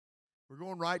We're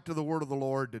going right to the word of the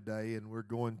Lord today, and we're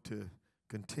going to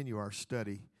continue our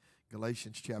study.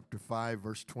 Galatians chapter 5,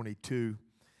 verse 22,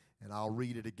 and I'll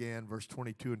read it again, verse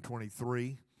 22 and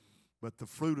 23. But the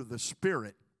fruit of the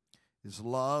Spirit is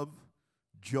love,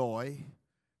 joy,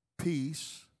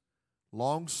 peace,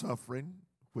 long-suffering,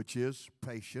 which is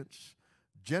patience,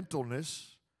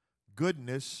 gentleness,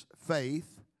 goodness,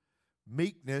 faith,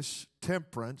 meekness,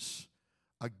 temperance.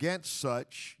 Against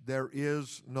such there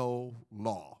is no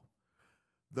law.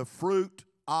 The fruit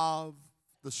of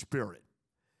the Spirit.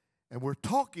 And we're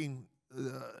talking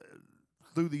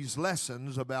through these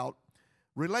lessons about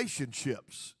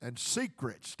relationships and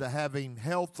secrets to having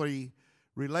healthy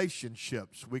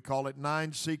relationships. We call it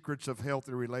 9 secrets of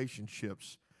healthy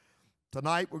relationships.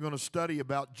 Tonight we're going to study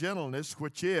about gentleness,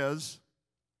 which is,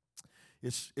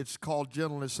 it's called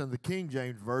gentleness in the King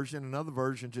James Version. In other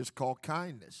versions it's called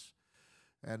kindness.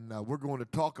 And we're going to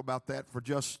talk about that for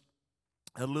just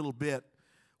a little bit.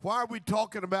 Why are we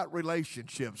talking about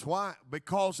relationships? Why?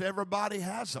 Because everybody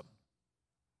has them.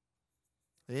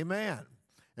 Amen.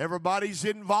 Everybody's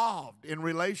involved in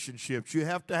relationships. You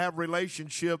have to have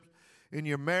relationships in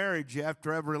your marriage. You have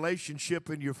to have a relationship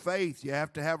in your faith. You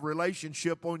have to have a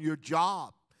relationship on your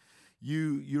job.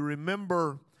 You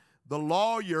remember the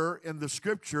lawyer in the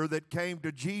scripture that came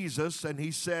to Jesus, and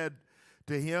he said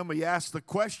to him, he asked the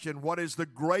question, what is the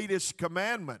greatest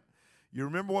commandment? You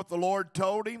remember what the Lord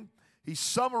told him? He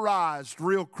summarized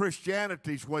real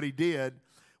Christianity is what he did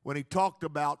when he talked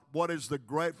about what is the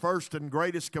first and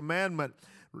greatest commandment.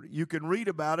 You can read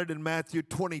about it in Matthew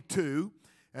 22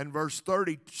 and verse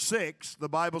 36. The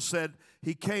Bible said,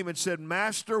 he came and said,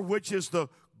 Master, which is the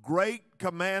great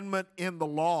commandment in the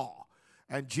law?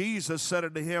 And Jesus said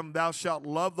unto him, Thou shalt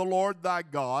love the Lord thy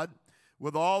God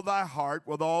with all thy heart,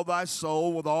 with all thy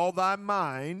soul, with all thy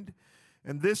mind.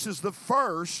 And this is the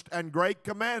first and great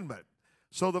commandment.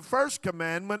 So the first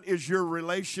commandment is your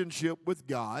relationship with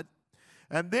God.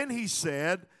 And then he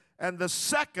said, and the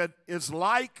second is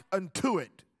like unto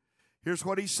it. Here's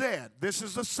what he said. This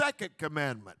is the second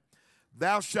commandment.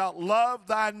 Thou shalt love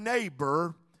thy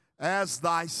neighbor as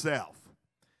thyself.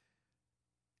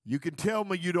 You can tell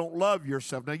me you don't love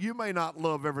yourself. Now, you may not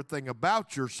love everything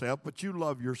about yourself, but you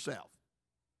love yourself.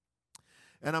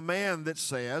 And a man that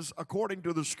says, according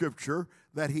to the scripture,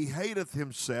 that he hateth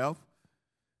himself,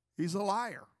 he's a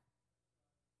liar.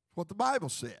 That's what the Bible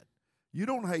said. You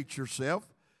don't hate yourself.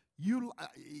 You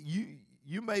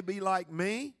may be like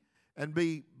me and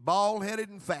be bald-headed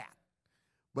and fat.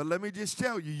 But let me just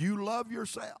tell you, you love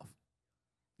yourself.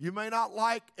 You may not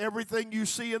like everything you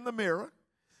see in the mirror.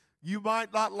 You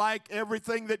might not like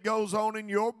everything that goes on in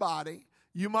your body.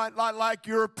 You might not like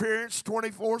your appearance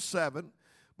 24/7,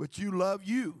 but you love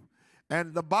you.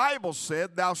 And the Bible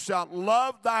said, thou shalt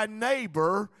love thy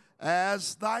neighbor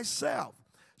as thyself.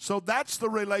 So that's the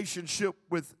relationship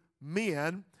with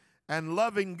men, and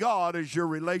loving God is your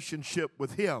relationship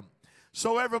with him.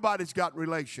 So everybody's got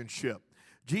relationship.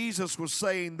 Jesus was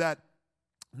saying that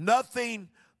nothing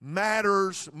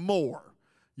matters more.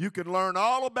 You can learn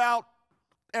all about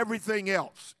everything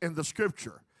else in the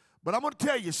scripture. But I'm going to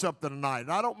tell you something tonight,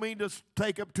 and I don't mean to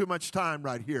take up too much time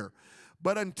right here.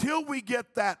 But until we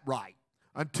get that right,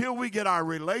 until we get our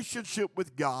relationship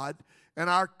with God and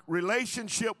our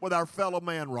relationship with our fellow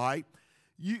man right,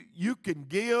 you can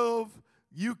give,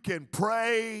 you can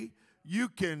pray, you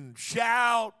can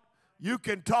shout, you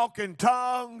can talk in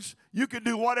tongues, you can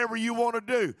do whatever you want to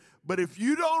do. But if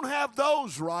you don't have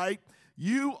those right,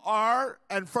 you are,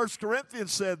 and 1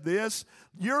 Corinthians said this,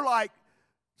 you're like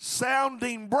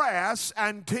sounding brass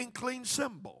and tinkling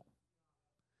cymbal.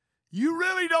 You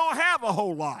really don't have a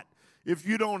whole lot if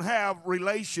you don't have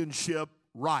relationship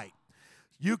right.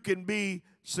 You can be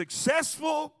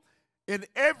successful in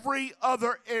every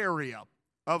other area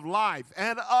of life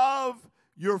and of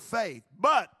your faith,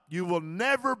 but you will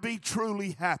never be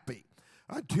truly happy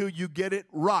until you get it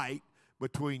right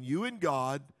between you and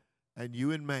God and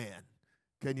you and man.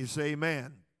 Can you say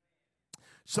amen?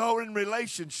 So in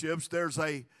relationships, there's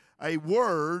a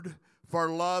word for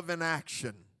love in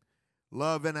action.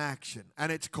 Love in action.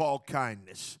 And it's called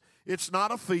kindness. It's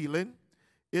not a feeling.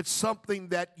 It's something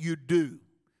that you do.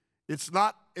 It's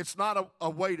not a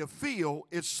way to feel.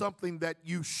 It's something that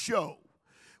you show.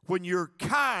 When you're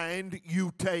kind,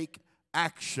 you take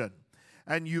action.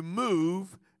 And you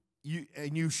move,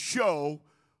 and you show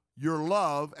your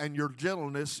love and your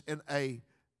gentleness in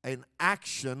an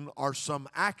action, or some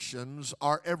actions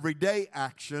are everyday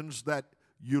actions that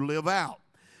you live out.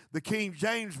 The King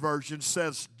James Version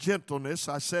says gentleness.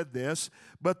 I said this.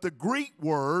 But the Greek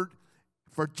word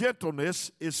for gentleness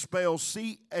is spelled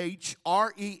C-H-R-E-S-T-O-S,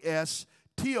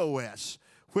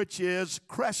 which is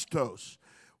Christos,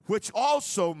 which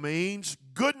also means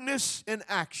goodness in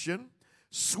action,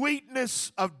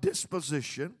 sweetness of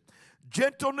disposition,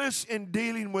 gentleness in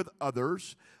dealing with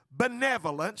others,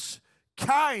 benevolence,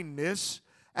 kindness,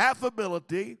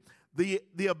 affability,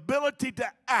 the ability to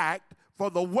act for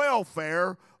the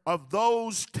welfare of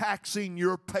those taxing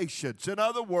your patience. In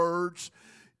other words,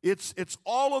 it's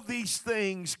all of these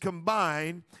things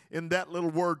combined in that little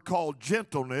word called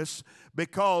gentleness,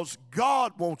 because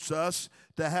God wants us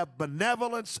to have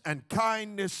benevolence and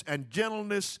kindness and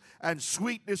gentleness and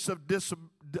sweetness of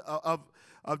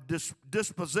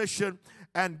disposition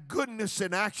and goodness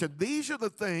in action. These are the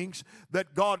things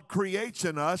that God creates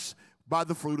in us by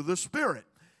the fruit of the Spirit.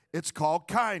 It's called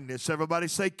kindness. Everybody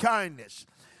say kindness.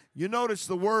 You notice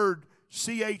the word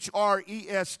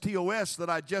Chrestos that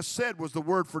I just said was the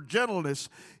word for gentleness.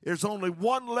 There's only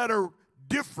one letter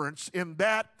difference in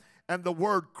that and the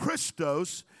word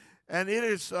Christos, and it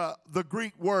is the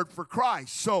Greek word for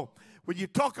Christ. So when you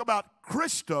talk about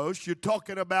Christos, you're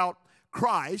talking about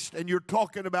Christ, and you're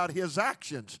talking about his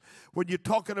actions. When you're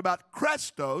talking about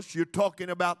Christos, you're talking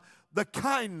about the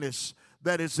kindness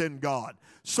that is in God.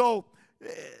 So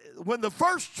when the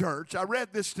first church, I read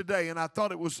this today and I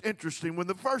thought it was interesting, when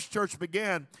the first church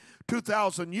began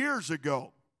 2,000 years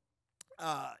ago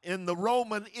in the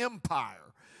Roman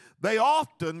Empire, they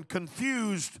often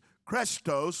confused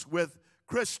Christos with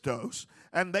Christos,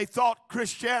 and they thought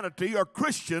Christianity or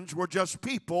Christians were just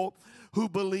people who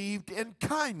believed in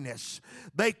kindness.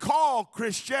 They call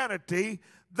Christianity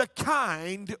the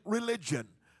kind religion.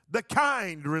 The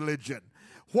kind religion.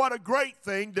 What a great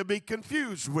thing to be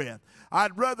confused with.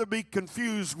 I'd rather be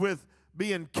confused with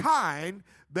being kind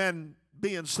than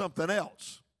being something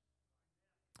else.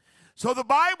 So the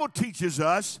Bible teaches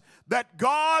us that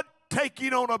God,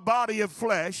 taking on a body of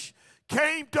flesh,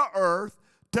 came to earth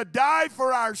to die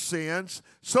for our sins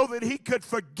so that he could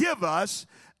forgive us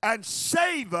and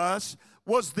save us,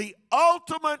 was the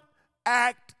ultimate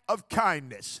act of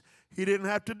kindness. He didn't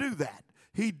have to do that.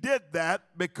 He did that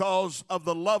because of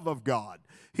the love of God.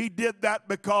 He did that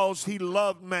because he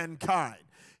loved mankind.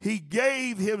 He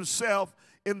gave himself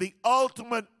in the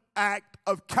ultimate act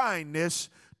of kindness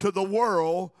to the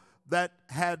world that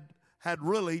had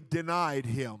really denied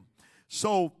him.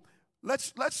 So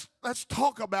let's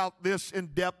talk about this in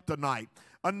depth tonight.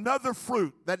 Another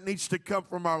fruit that needs to come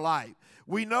from our life.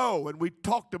 We know, and we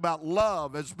talked about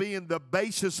love as being the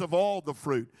basis of all the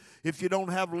fruit. If you don't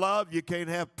have love, you can't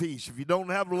have peace. If you don't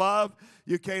have love,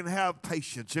 you can't have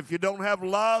patience. If you don't have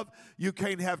love, you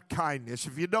can't have kindness.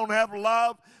 If you don't have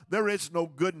love, there is no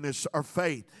goodness or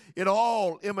faith. It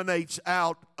all emanates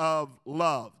out of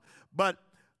love. But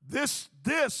this,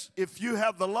 if you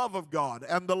have the love of God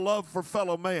and the love for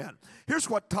fellow man. Here's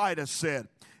what Titus said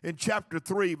in chapter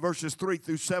 3, verses 3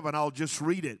 through 7. I'll just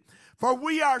read it. For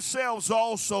we ourselves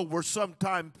also were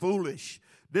sometime foolish,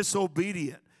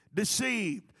 disobedient,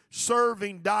 deceived,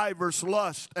 serving divers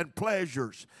lusts and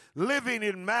pleasures, living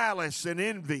in malice and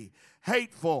envy,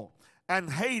 hateful,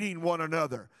 and hating one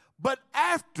another. But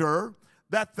after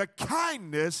that the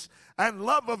kindness and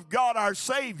love of God our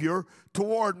Savior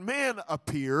toward men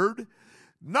appeared,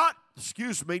 not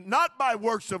by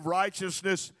works of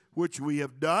righteousness which we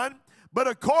have done, but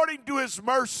according to his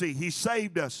mercy he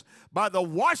saved us by the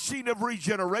washing of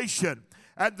regeneration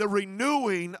and the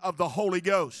renewing of the Holy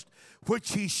Ghost,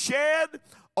 which he shed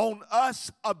on us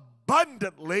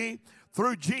abundantly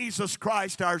through Jesus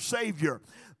Christ our Savior,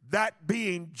 that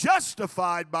being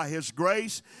justified by his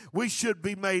grace, we should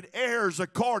be made heirs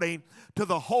according to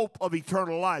the hope of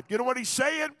eternal life. You know what he's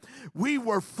saying? We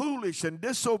were foolish and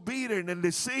disobedient and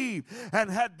deceived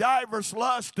and had diverse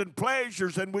lusts and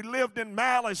pleasures, and we lived in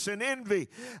malice and envy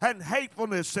and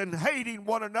hatefulness and hating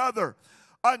one another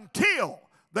until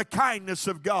the kindness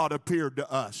of God appeared to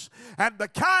us. And the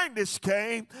kindness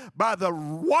came by the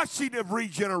washing of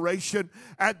regeneration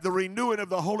and the renewing of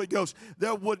the Holy Ghost.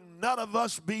 There would none of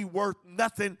us be worth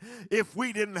nothing if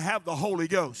we didn't have the Holy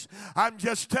Ghost. I'm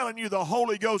just telling you, the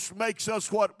Holy Ghost makes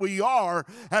us what we are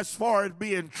as far as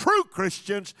being true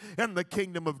Christians in the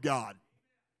kingdom of God.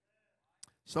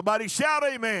 Somebody shout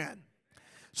amen.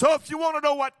 So if you want to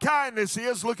know what kindness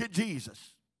is, look at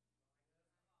Jesus.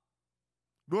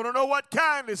 You want to know what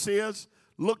kindness is?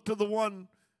 Look to the one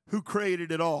who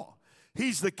created it all.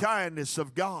 He's the kindness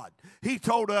of God. He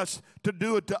told us to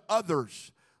do it to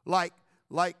others like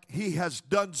he has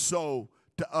done so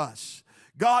to us.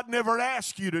 God never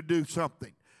asked you to do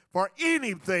something for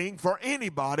anything, for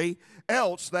anybody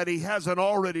else that he hasn't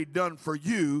already done for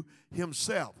you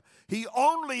himself. He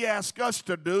only asks us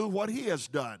to do what he has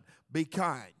done. Be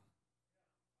kind.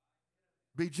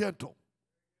 Be gentle.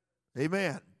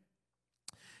 Amen.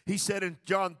 He said in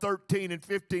John 13 and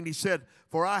 15, he said,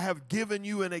 "For I have given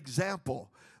you an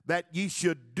example that ye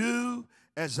should do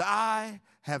as I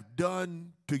have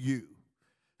done to you."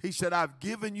 He said, "I've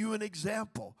given you an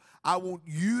example. I want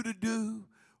you to do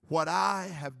what I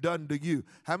have done to you."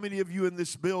 How many of you in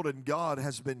this building, God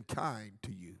has been kind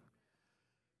to you?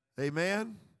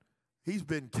 Amen? He's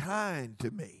been kind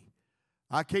to me.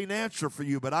 I can't answer for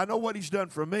you, but I know what he's done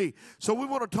for me. So we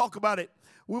want to talk about it.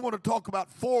 We want to talk about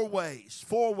four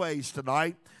ways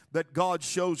tonight that God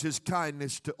shows his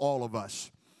kindness to all of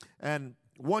us. And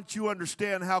once you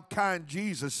understand how kind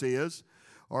Jesus is,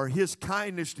 or his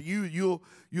kindness to you,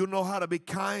 you'll know how to be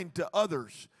kind to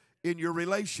others in your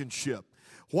relationship.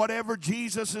 Whatever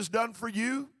Jesus has done for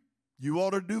you, you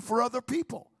ought to do for other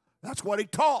people. That's what he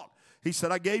taught. He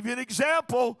said, "I gave you an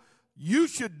example. You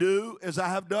should do as I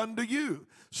have done to you."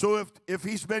 So if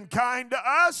he's been kind to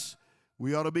us,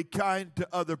 we ought to be kind to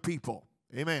other people.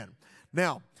 Amen.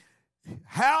 Now,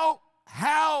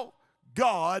 how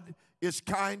God is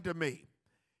kind to me.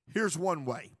 Here's one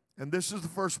way, and this is the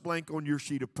first blank on your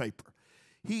sheet of paper.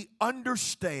 He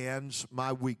understands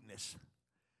my weakness.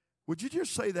 Would you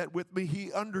just say that with me?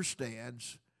 He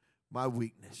understands my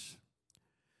weakness.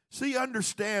 See,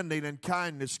 understanding and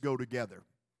kindness go together.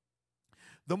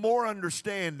 The more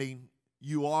understanding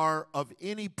you are of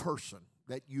any person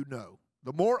that you know,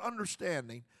 the more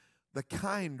understanding, the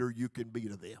kinder you can be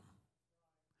to them.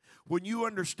 When you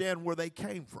understand where they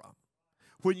came from,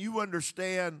 when you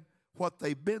understand what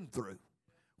they've been through,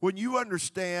 when you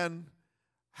understand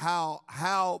how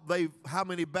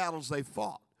many battles they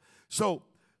fought. So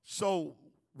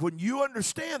when you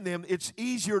understand them, it's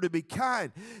easier to be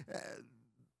kind.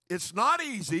 It's not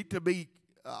easy to be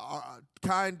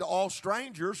kind to all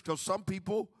strangers because some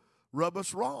people rub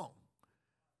us wrong.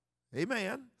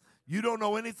 Amen. You don't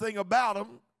know anything about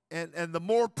them, and the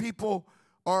more people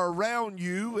are around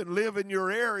you and live in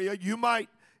your area,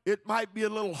 it might be a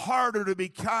little harder to be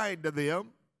kind to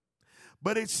them.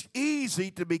 But it's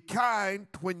easy to be kind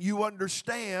when you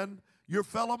understand your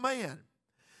fellow man.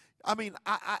 I mean,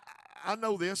 I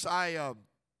know this. I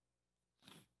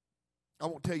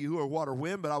won't tell you who or what or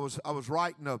when, but I was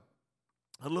writing a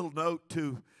little note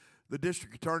to the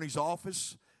district attorney's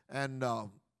office, and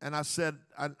I said,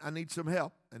 I need some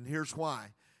help, and here's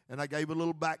why. And I gave a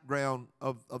little background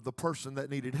of the person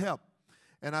that needed help.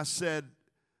 And I said,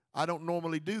 I don't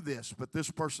normally do this, but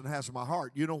this person has my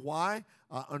heart. You know why?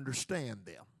 I understand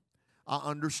them. I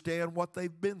understand what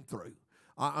they've been through.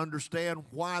 I understand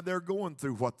why they're going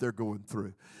through what they're going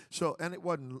through. So, and it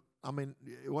wasn't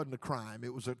a crime.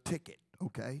 It was a ticket,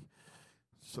 okay?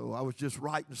 So I was just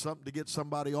writing something to get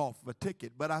somebody off of a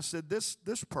ticket. But I said, this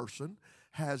person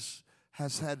has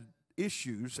had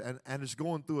issues and is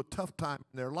going through a tough time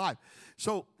in their life.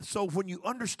 So when you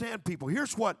understand people,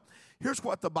 here's what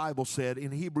the Bible said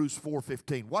in Hebrews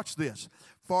 4:15. Watch this.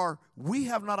 "For we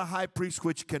have not a high priest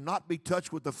which cannot be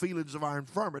touched with the feelings of our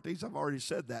infirmities." I've already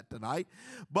said that tonight.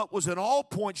 "But was in all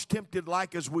points tempted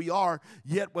like as we are,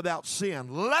 yet without sin.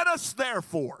 Let us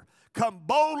therefore come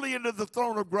boldly into the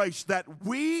throne of grace, that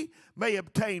we may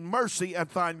obtain mercy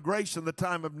and find grace in the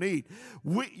time of need."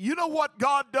 You know what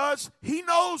God does? He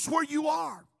knows where you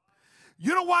are.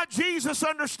 You know why Jesus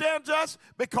understands us?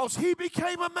 Because he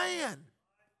became a man.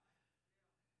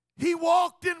 He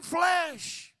walked in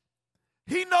flesh.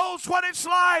 He knows what it's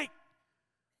like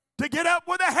to get up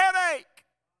with a headache.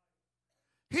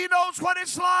 He knows what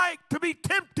it's like to be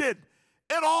tempted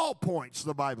at all points,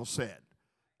 the Bible said.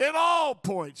 At all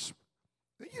points.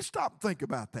 You stop and think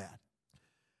about that.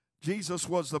 Jesus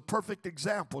was the perfect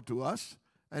example to us,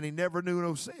 and he never knew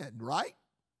no sin, right?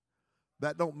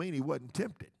 That don't mean he wasn't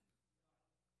tempted.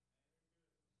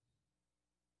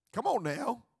 Come on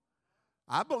now.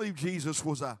 I believe Jesus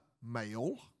was a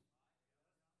male.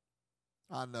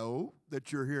 I know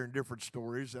that you're hearing different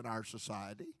stories in our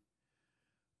society,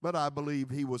 but I believe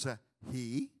he was a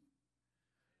he.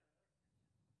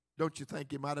 Don't you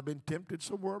think he might have been tempted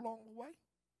somewhere along the way?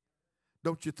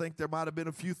 Don't you think there might have been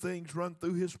a few things run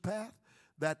through his path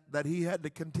that he had to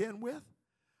contend with?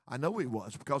 I know he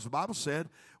was, because the Bible said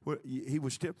he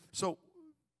was tempted. So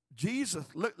Jesus,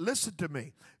 listen to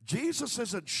me. Jesus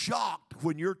isn't shocked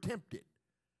when you're tempted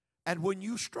and when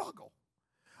you struggle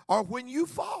or when you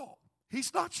fall.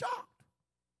 He's not shocked.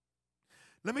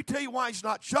 Let me tell you why he's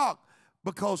not shocked.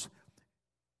 Because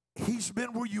he's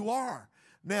been where you are.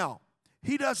 Now,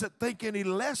 he doesn't think any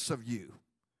less of you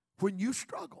when you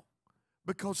struggle,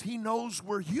 because he knows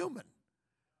we're human.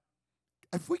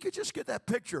 If we could just get that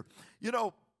picture. You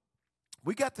know,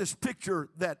 we got this picture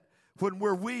that when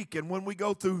we're weak and when we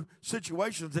go through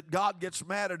situations that God gets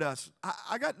mad at us.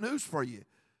 I got news for you.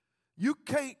 You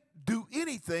can't do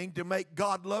anything to make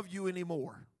God love you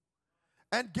anymore.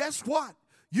 And guess what?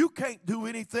 You can't do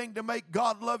anything to make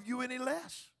God love you any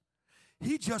less.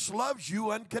 He just loves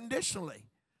you unconditionally.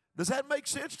 Does that make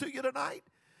sense to you tonight?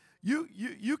 You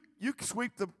can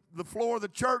sweep the floor of the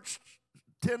church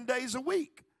 10 days a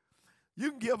week.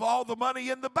 You can give all the money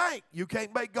in the bank. You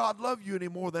can't make God love you any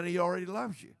more than he already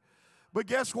loves you. But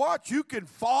guess what? You can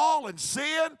fall and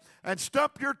sin and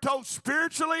stump your toes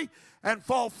spiritually and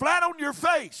fall flat on your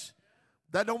face.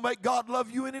 That don't make God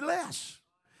love you any less.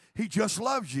 He just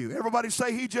loves you. Everybody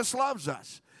say he just loves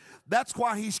us. That's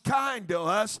why he's kind to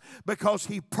us, because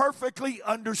he perfectly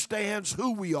understands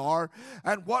who we are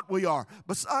and what we are.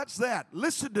 Besides that,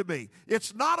 listen to me.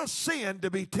 It's not a sin to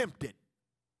be tempted.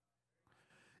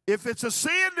 If it's a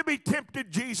sin to be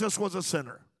tempted, Jesus was a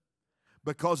sinner,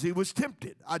 because he was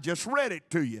tempted. I just read it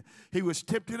to you. He was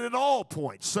tempted at all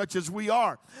points, such as we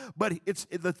are. But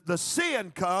the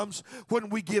sin comes when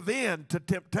we give in to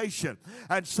temptation.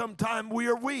 And sometimes we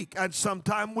are weak, and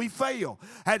sometimes we fail,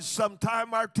 and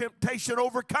sometimes our temptation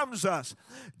overcomes us.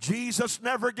 Jesus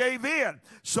never gave in.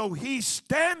 So he's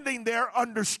standing there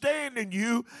understanding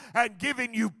you and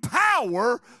giving you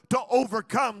power to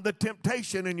overcome the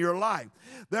temptation in your life.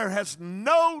 There has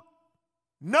no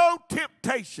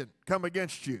temptation come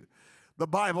against you. The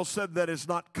Bible said that is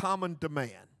not common to man.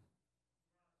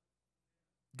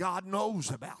 God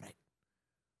knows about it.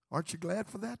 Aren't you glad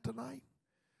for that tonight?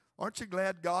 Aren't you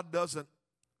glad God doesn't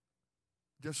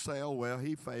just say, oh, well,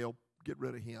 he failed, get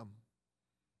rid of him.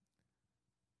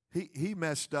 He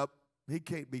messed up, he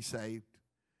can't be saved.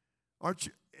 Aren't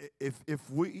you? If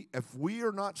we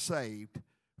are not saved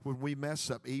when we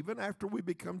mess up, even after we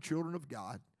become children of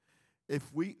God,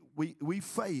 if we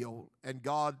fail and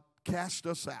God cast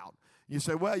us out, you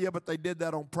say, well, yeah, but they did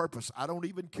that on purpose. I don't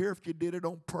even care if you did it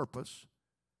on purpose,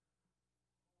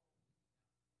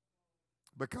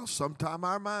 because sometime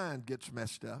our mind gets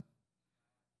messed up.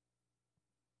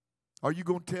 Are you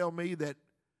going to tell me that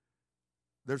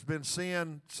there's been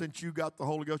sin since you got the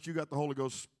Holy Ghost? You got the Holy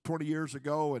Ghost 20 years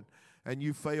ago and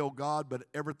you failed God, but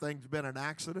everything's been an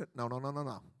accident? No.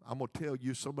 I'm going to tell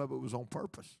you some of it was on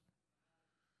purpose.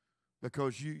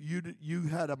 Because you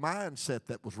had a mindset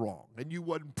that was wrong, and you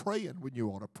wasn't praying when you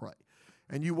ought to pray,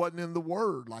 and you wasn't in the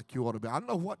Word like you ought to be. I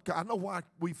know why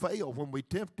we fail when we're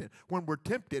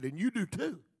tempted, and you do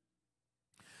too.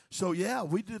 So yeah,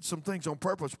 we did some things on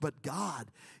purpose, but God,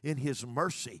 in his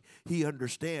mercy, he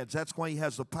understands. That's why he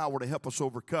has the power to help us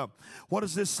overcome. What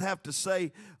does this have to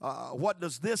say? What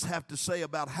does this have to say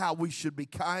about how we should be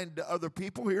kind to other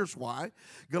people? Here's why.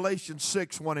 Galatians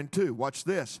 6:1-2. Watch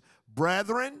this.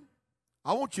 Brethren,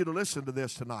 I want you to listen to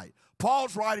this tonight.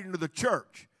 Paul's writing to the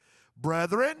church.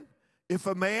 Brethren, if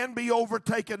a man be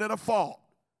overtaken in a fault,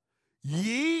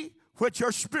 ye which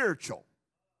are spiritual,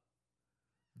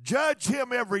 judge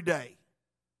him every day.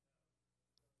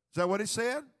 Is that what he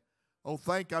said? Oh,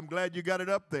 I'm glad you got it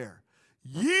up there.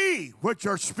 Ye which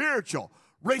are spiritual,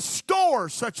 restore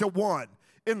such a one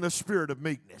in the spirit of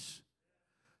meekness.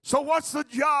 So what's the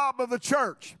job of the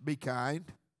church? Be kind.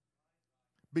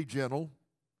 Be gentle.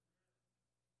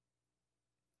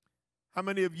 How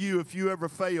many of you, if you ever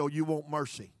fail, you want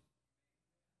mercy?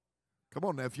 Come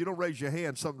on now, if you don't raise your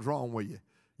hand, something's wrong with you.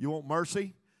 You want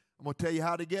mercy? I'm going to tell you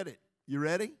how to get it. You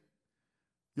ready?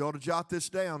 You ought to jot this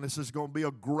down. This is going to be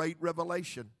a great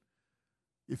revelation.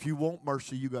 If you want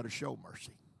mercy, you got to show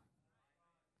mercy.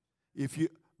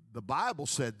 The Bible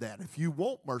said that. If you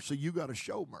want mercy, you got to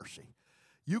show mercy.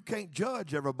 You can't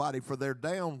judge everybody for their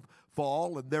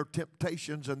downfall and their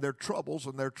temptations and their troubles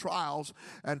and their trials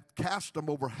and cast them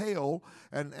over hell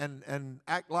and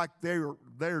act like they're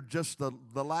just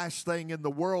the last thing in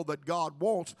the world that God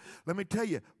wants. Let me tell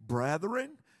you,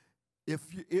 brethren,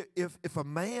 if a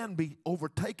man be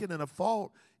overtaken in a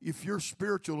fault, if you're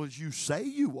spiritual as you say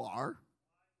you are,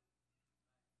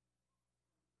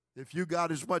 if you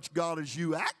got as much God as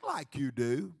you act like you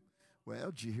do,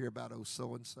 well, did you hear about old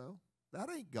so-and-so? That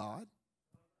ain't God.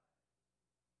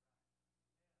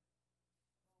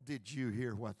 Did you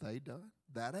hear what they done?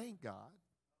 That ain't God.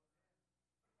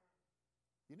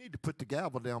 You need to put the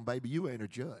gavel down, baby. You ain't a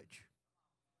judge.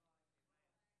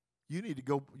 You need to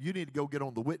go get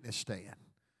on the witness stand,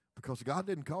 because God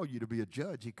didn't call you to be a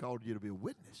judge. He called you to be a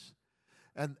witness.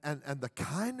 And the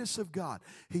kindness of God,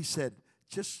 he said,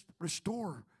 just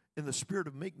restore in the spirit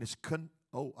of meekness.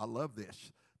 I love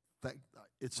this.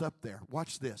 It's up there.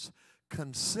 Watch this.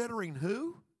 Considering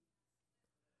who?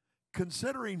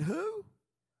 Considering who?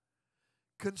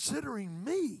 Considering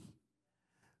me,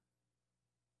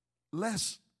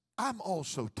 lest I'm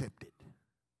also tempted.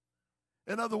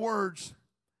 In other words,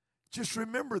 just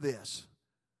remember this.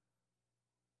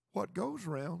 What goes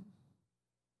around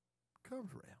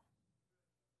comes around.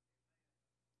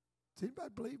 Does anybody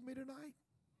believe me tonight?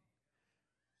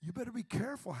 You better be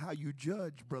careful how you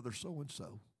judge brother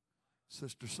so-and-so,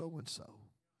 sister so-and-so,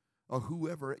 or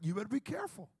whoever. You better be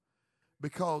careful,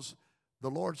 because the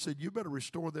Lord said you better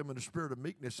restore them in a spirit of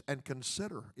meekness and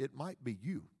consider it might be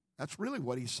you. That's really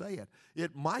what he's saying.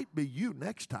 It might be you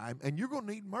next time, and you're going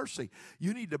to need mercy.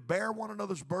 You need to bear one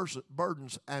another's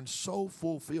burdens and so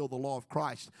fulfill the law of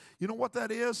Christ. You know what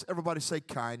that is? Everybody say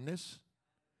kindness.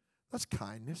 That's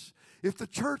kindness. If the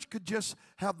church could just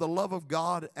have the love of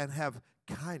God and have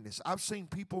kindness. I've seen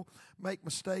people make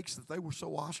mistakes that they were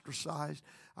so ostracized.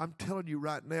 I'm telling you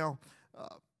right now,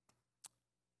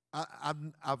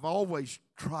 I've always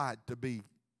tried to be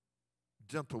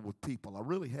gentle with people. I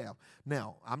really have.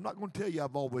 Now, I'm not going to tell you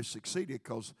I've always succeeded,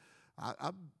 because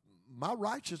my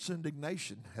righteous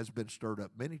indignation has been stirred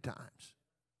up many times.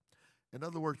 In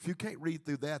other words, if you can't read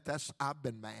through that, I've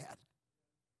been mad.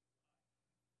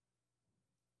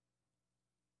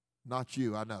 Not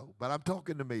you, I know. But I'm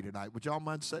talking to me tonight. Would y'all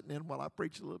mind sitting in while I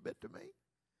preach a little bit to me?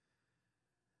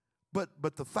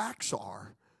 But the facts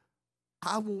are,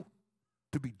 I want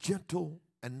to be gentle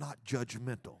and not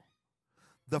judgmental.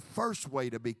 The first way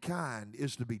to be kind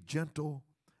is to be gentle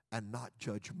and not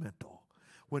judgmental.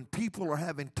 When people are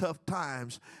having tough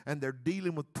times and they're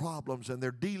dealing with problems and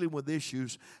they're dealing with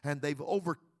issues and they've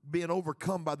been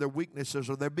overcome by their weaknesses,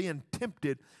 or they're being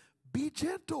tempted, be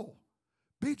gentle.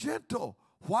 Be gentle.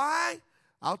 Why?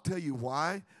 I'll tell you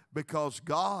why. Because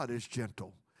God is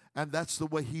gentle. And that's the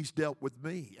way he's dealt with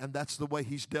me. And that's the way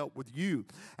he's dealt with you.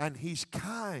 And he's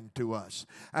kind to us.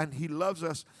 And he loves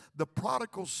us. The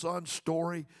prodigal son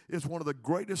story is one of the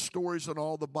greatest stories in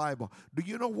all the Bible. Do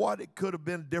you know what? It could have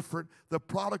been different. The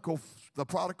prodigal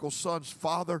son's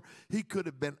father, he could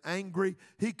have been angry.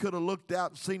 He could have looked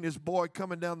out and seen his boy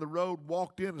coming down the road,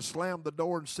 walked in and slammed the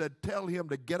door and said, "Tell him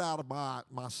to get out of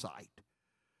my sight.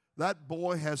 That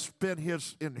boy has spent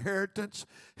his inheritance.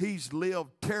 He's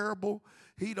lived terrible.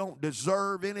 He don't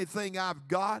deserve anything I've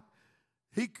got."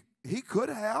 He could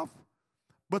have.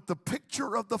 But the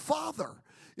picture of the father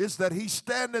is that he's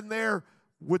standing there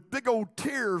with big old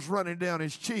tears running down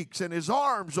his cheeks and his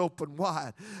arms open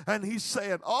wide. And he's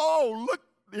saying, "Oh, look,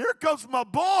 here comes my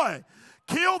boy.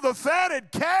 Kill the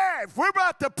fatted calf. We're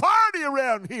about to party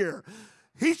around here."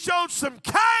 He showed some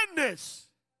kindness.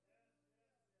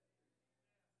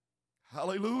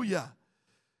 Hallelujah.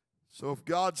 So if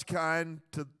God's kind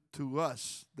to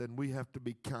us, then we have to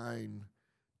be kind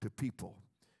to people.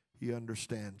 He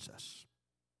understands us.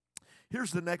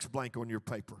 Here's the next blank on your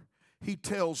paper. He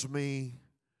tells me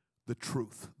the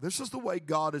truth. This is the way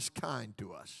God is kind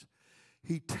to us.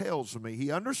 He tells me. He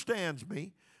understands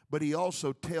me, but he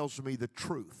also tells me the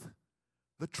truth.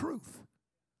 The truth.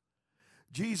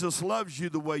 Jesus loves you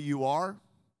the way you are,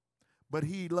 but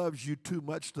he loves you too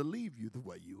much to leave you the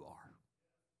way you are.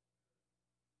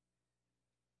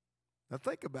 Now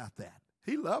think about that.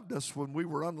 He loved us when we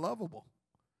were unlovable,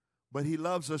 but he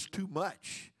loves us too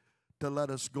much to let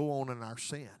us go on in our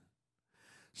sin.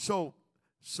 So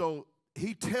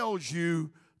he tells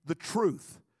you the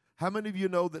truth. How many of you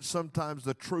know that sometimes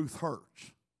the truth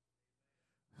hurts?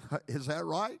 Is that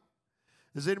right?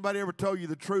 Has anybody ever told you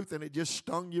the truth and it just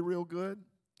stung you real good?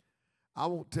 I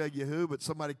won't tell you who, but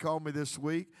somebody called me this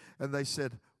week and they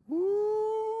said,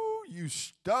 "Woo, you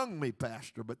stung me,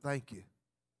 Pastor, but thank you."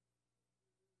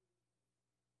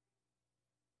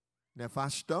 Now, if I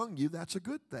stung you, that's a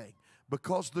good thing,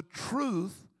 because the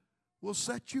truth will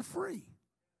set you free.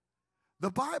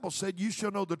 The Bible said you shall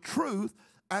know the truth,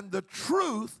 and the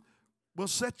truth will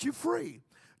set you free.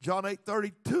 John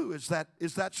 8:32 is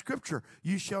that scripture.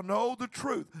 You shall know the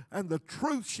truth, and the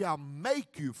truth shall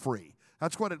make you free.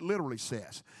 That's what it literally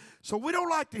says. So we don't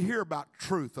like to hear about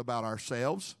truth about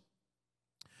ourselves.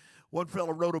 One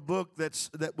fellow wrote a book that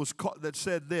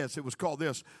said this. It was called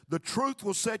this: "The truth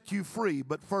will set you free,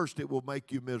 but first it will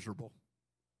make you miserable."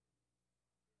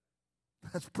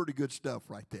 That's pretty good stuff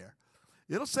right there.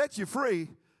 It'll set you free,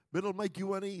 but it'll make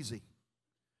you uneasy.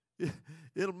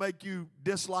 It'll make you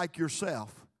dislike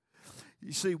yourself.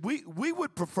 You see, we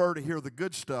would prefer to hear the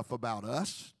good stuff about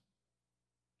us,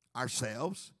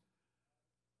 ourselves,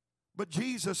 but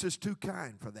Jesus is too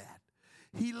kind for that.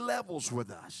 He levels with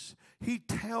us. He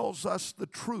tells us the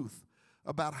truth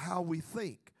about how we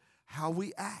think, how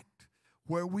we act,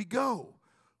 where we go,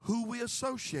 who we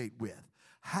associate with,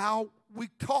 how we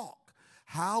talk,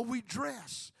 how we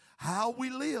dress, how we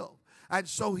live. And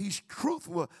so he's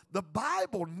truthful. The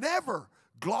Bible never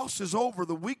glosses over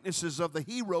the weaknesses of the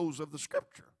heroes of the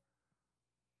Scripture.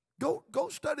 Go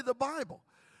study the Bible.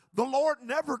 The Lord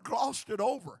never glossed it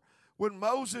over. When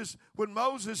Moses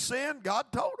sinned,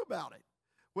 God told about it.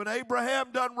 When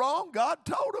Abraham done wrong, God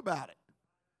told about it.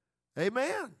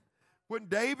 Amen. When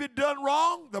David done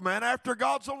wrong, the man after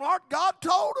God's own heart, God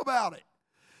told about it.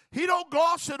 He don't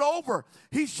gloss it over.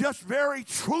 He's just very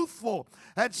truthful.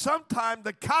 And sometimes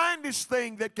the kindest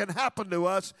thing that can happen to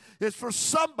us is for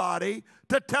somebody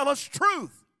to tell us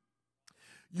truth.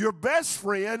 Your best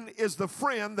friend is the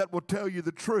friend that will tell you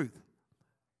the truth.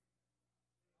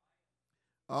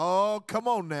 Oh, come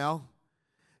on now.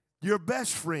 Your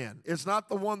best friend is not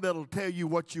the one that'll tell you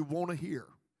what you want to hear.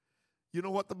 You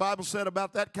know what the Bible said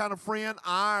about that kind of friend?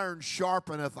 Iron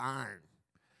sharpeneth iron.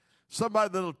 Somebody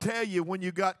that'll tell you when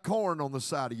you got corn on the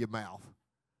side of your mouth.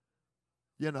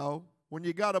 You know, when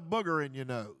you got a booger in your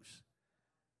nose.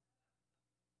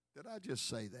 Did I just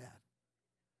say that?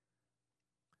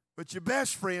 But your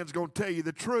best friend's going to tell you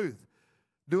the truth.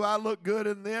 Do I look good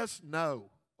in this? No.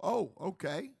 Oh,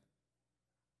 okay.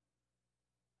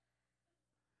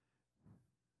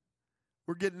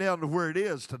 We're getting down to where it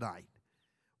is tonight.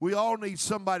 We all need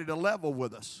somebody to level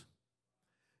with us.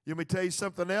 Let me tell you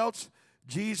something else.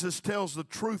 Jesus tells the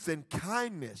truth in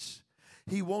kindness.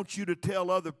 He wants you to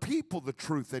tell other people the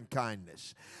truth in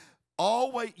kindness.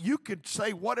 Always, you can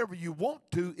say whatever you want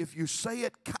to if you say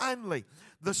it kindly.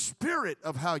 The spirit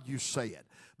of how you say it.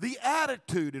 The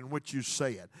attitude in which you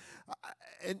say it.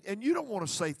 And you don't want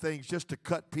to say things just to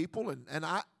cut people, and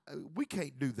we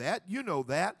can't do that. You know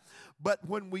that. But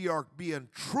when we are being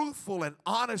truthful and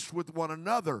honest with one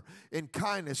another in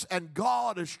kindness, and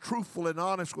God is truthful and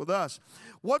honest with us.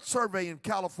 One survey in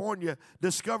California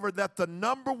discovered that the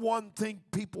number one thing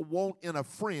people want in a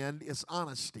friend is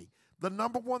honesty. The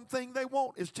number one thing they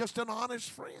want is just an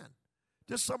honest friend.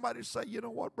 Just somebody to say, you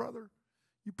know what, brother?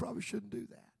 You probably shouldn't do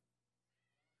that.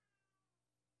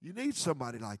 You need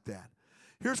somebody like that.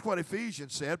 Here's what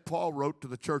Ephesians said. Paul wrote to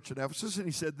the church at Ephesus, and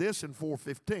he said this in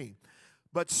 4:15.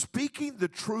 But speaking the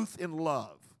truth in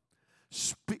love.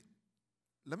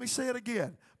 Let me say it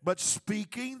again. But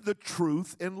speaking the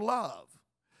truth in love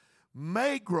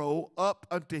may grow up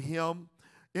into him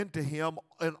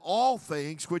in all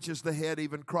things, which is the head,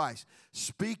 even Christ.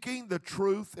 Speaking the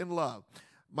truth in love.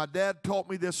 My dad taught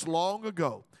me this long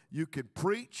ago. You can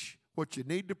preach what you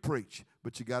need to preach,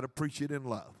 but you got to preach it in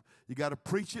love. You got to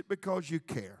preach it because you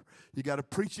care. You got to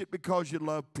preach it because you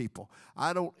love people.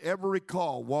 I don't ever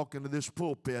recall walking to this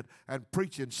pulpit and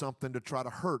preaching something to try to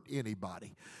hurt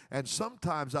anybody. And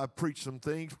sometimes I've preached some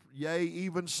things, yea,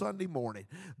 even Sunday morning,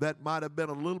 that might have been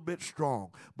a little bit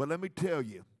strong. But let me tell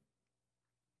you,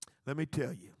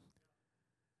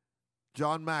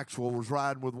 John Maxwell was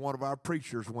riding with one of our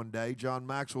preachers one day. John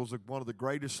Maxwell was one of the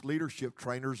greatest leadership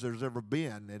trainers there's ever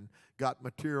been and got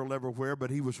material everywhere. But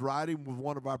he was riding with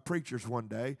one of our preachers one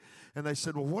day, and they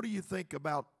said, well, what do you think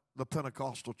about the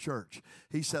Pentecostal church?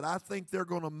 He said, I think they're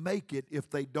going to make it if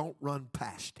they don't run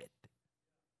past it.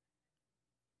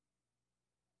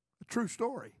 A true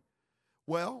story.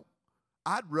 Well,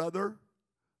 I'd rather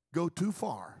go too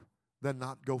far than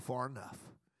not go far enough.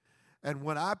 And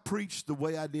when I preach the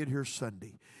way I did here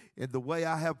Sunday, and the way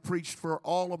I have preached for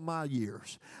all of my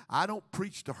years, I don't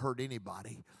preach to hurt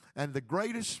anybody. And the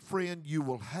greatest friend you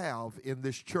will have in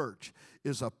this church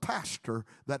is a pastor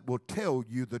that will tell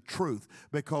you the truth,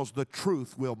 because the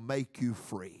truth will make you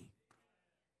free.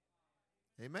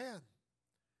 Amen.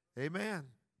 Amen.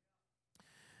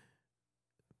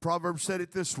 Proverbs said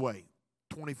it this way,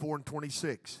 24 and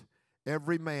 26.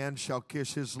 Every man shall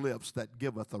kiss his lips that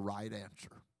giveth a right answer.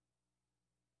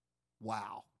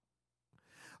 Wow.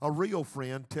 A real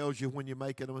friend tells you when you're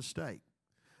making a mistake.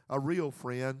 A real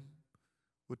friend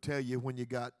will tell you when you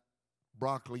got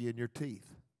broccoli in your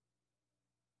teeth.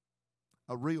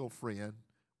 A real friend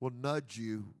will nudge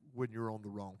you when you're on the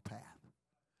wrong path.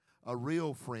 A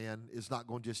real friend is not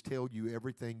going to just tell you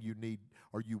everything you need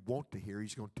or you want to hear.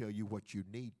 He's going to tell you what you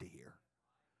need to hear.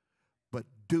 But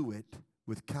do it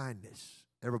with kindness.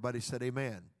 Everybody said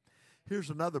amen.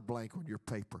 Here's another blank on your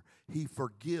paper. He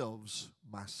forgives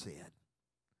my sin.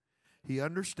 He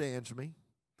understands me.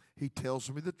 He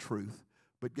tells me the truth.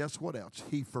 But guess what else?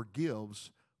 He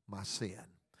forgives my sin.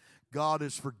 God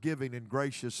is forgiving and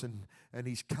gracious, and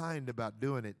He's kind about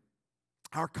doing it.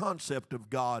 Our concept of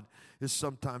God is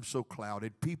sometimes so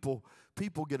clouded. People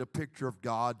get a picture of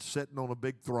God sitting on a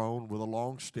big throne with a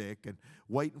long stick and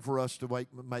waiting for us to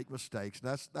make mistakes.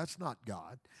 That's not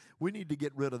God. We need to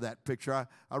get rid of that picture.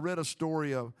 I read a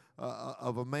story of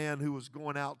a man who was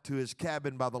going out to his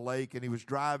cabin by the lake, and he was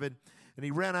driving, and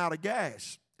he ran out of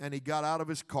gas, and he got out of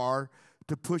his car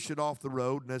to push it off the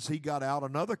road. And as he got out,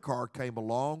 another car came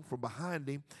along from behind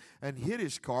him and hit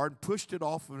his car and pushed it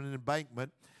off of an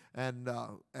embankment. And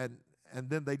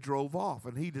then they drove off,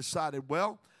 and he decided,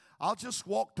 well, I'll just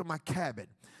walk to my cabin.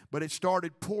 But it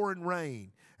started pouring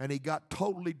rain, and he got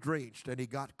totally drenched, and he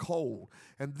got cold.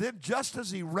 And then just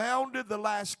as he rounded the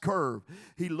last curve,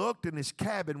 he looked, and his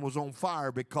cabin was on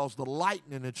fire because the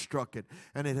lightning had struck it,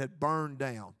 and it had burned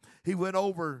down. He went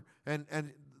over, and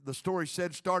the story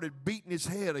said, started beating his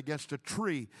head against a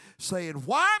tree, saying,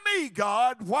 "Why me,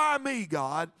 God? Why me,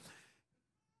 God?"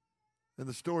 And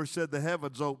the story said the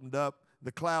heavens opened up,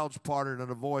 the clouds parted,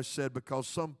 and a voice said, "Because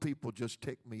some people just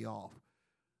tick me off."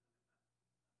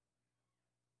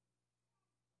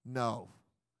 No,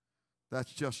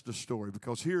 that's just a story,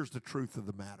 because here's the truth of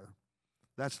the matter.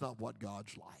 That's not what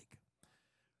God's like.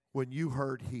 When you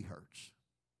hurt, He hurts.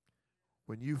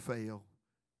 When you fail,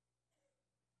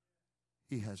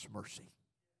 He has mercy.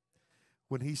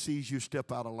 When He sees you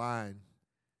step out of line,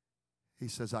 He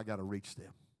says, "I got to reach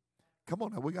them." Come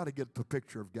on now, we got to get the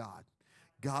picture of God.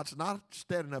 God's not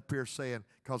standing up here saying,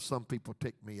 "Because some people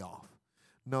tick me off."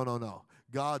 No, no, no.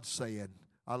 God's saying,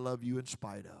 "I love you in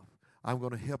spite of. I'm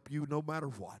going to help you no matter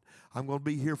what. I'm going to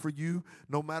be here for you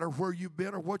no matter where you've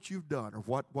been or what you've done or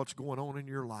what's going on in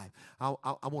your life. I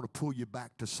want to pull you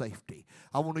back to safety.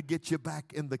 I want to get you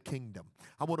back in the kingdom.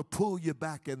 I want to pull you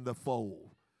back in the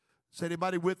fold." Is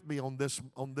anybody with me on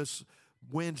this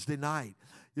Wednesday night?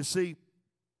 You see,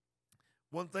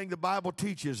 one thing the Bible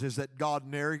teaches is that God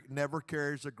never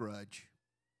carries a grudge.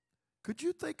 Could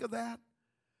you think of that?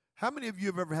 How many of you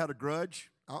have ever had a grudge?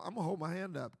 I'm going to hold my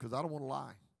hand up because I don't want to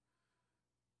lie.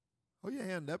 Hold your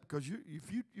hand up, because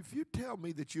if you tell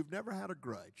me that you've never had a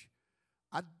grudge,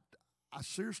 I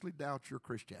seriously doubt your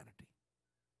Christianity.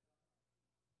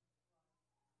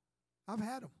 I've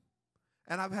had them,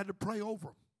 and I've had to pray over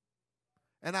them,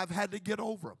 and I've had to get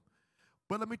over them.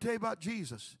 But let me tell you about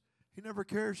Jesus. He never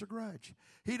carries a grudge.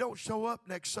 He don't show up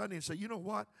next Sunday and say, "You know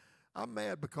what? I'm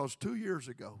mad because 2 years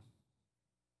ago.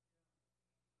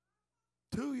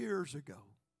 2 years ago."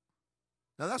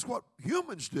 Now, that's what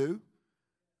humans do.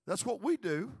 That's what we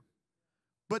do.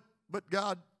 But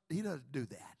God, He doesn't do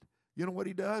that. You know what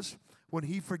He does? When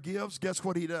He forgives, guess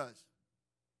what He does?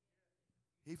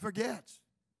 He forgets.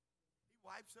 He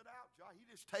wipes it out, John. He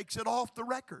just takes it off the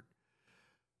record.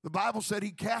 The Bible said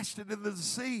He cast it into the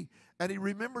sea, and He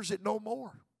remembers it no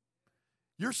more.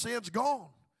 Your sin's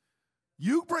gone.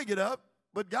 You bring it up,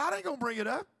 but God ain't going to bring it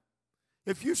up.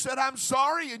 If you said, "I'm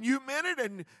sorry," and you meant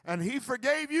it, and He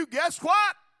forgave you, guess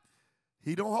what?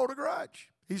 He don't hold a grudge.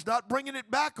 He's not bringing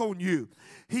it back on you.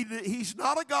 He's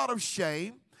not a God of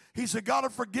shame. He's a God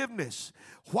of forgiveness.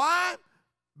 Why?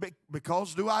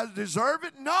 Because do I deserve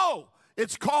it? No.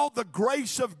 It's called the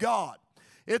grace of God.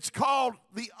 It's called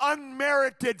the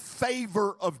unmerited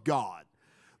favor of God.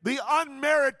 The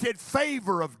unmerited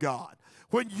favor of God.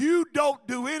 When you don't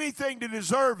do anything to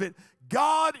deserve it,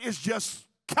 God is just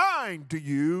kind to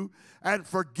you and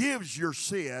forgives your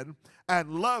sin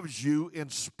and loves you in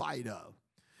spite of.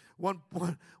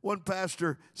 One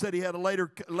pastor said he had a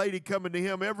lady coming to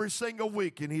him every single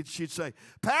week, and she'd say,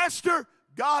 "Pastor,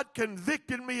 God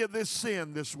convicted me of this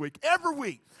sin this week." Every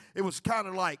week. It was kind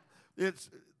of like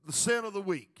it's the sin of the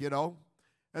week, you know.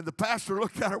 And the pastor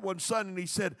looked at her one Sunday and he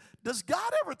said, "Does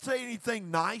God ever say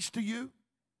anything nice to you?"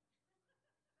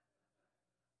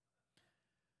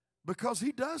 Because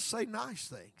He does say nice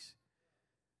things.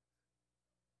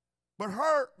 But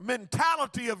her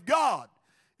mentality of God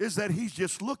is that He's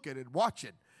just looking and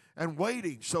watching and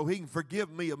waiting so He can forgive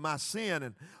me of my sin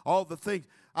and all the things.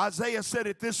 Isaiah said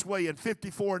it this way in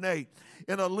 54:8.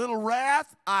 "In a little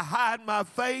wrath I hide my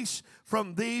face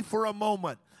from thee for a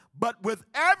moment. But with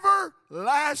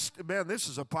everlasting," man, this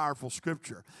is a powerful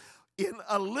scripture. "In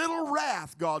a little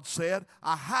wrath," God said,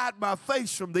 "I hide my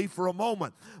face from thee for a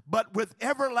moment. But with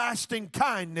everlasting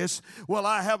kindness will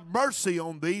I have mercy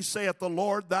on thee, saith the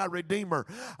Lord thy Redeemer."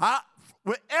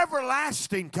 With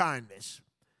everlasting kindness.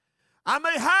 I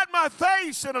may hide my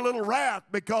face in a little wrath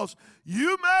because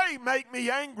you may make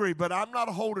me angry, but I'm not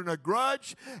holding a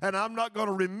grudge, and I'm not going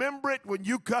to remember it. When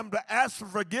you come to ask for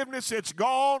forgiveness, it's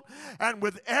gone. "And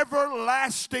with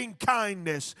everlasting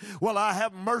kindness will I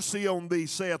have mercy on thee,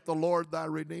 saith the Lord thy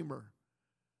Redeemer."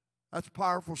 That's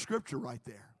powerful scripture right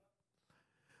there.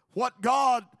 What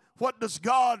does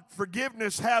God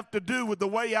forgiveness have to do with the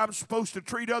way I'm supposed to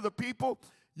treat other people?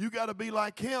 You got to be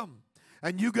like Him,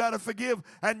 and you got to forgive.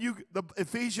 And the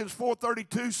Ephesians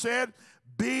 4:32 said,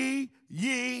 "Be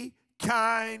ye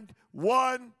kind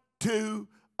one to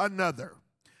another,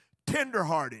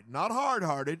 tenderhearted," not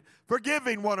hard-hearted,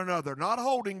 "forgiving one another, not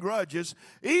holding grudges,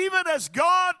 even as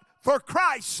God, for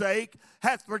Christ's sake,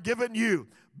 hath forgiven you.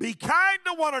 Be kind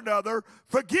to one another,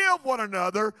 forgive one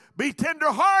another, be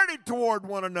tenderhearted toward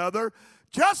one another,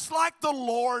 just like the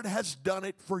Lord has done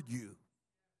it for you."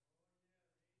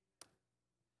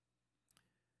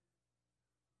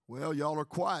 Well, y'all are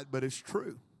quiet, but it's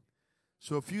true.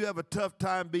 So if you have a tough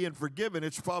time being forgiven,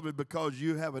 it's probably because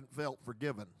you haven't felt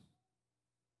forgiven.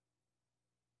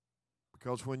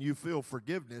 Because when you feel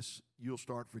forgiveness, you'll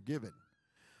start forgiving.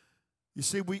 You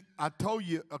see, I told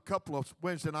you a couple of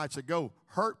Wednesday nights ago,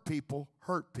 hurt people,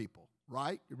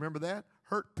 right? You remember that?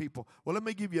 Hurt people. Well, let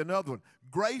me give you another one.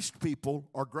 Graced people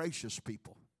are gracious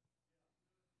people.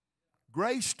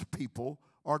 Graced people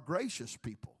are gracious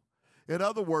people. In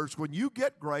other words, when you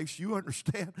get grace, you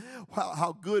understand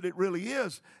how good it really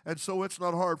is. And so it's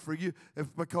not hard for you.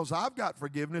 Because I've got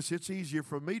forgiveness, it's easier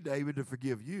for me, David, to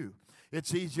forgive you.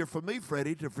 It's easier for me,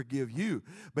 Freddie, to forgive you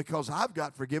because I've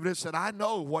got forgiveness and I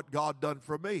know what God done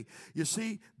for me. You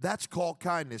see, that's called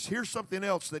kindness. Here's something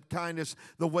else that kindness,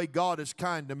 the way God is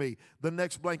kind to me. The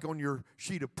next blank on your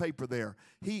sheet of paper there.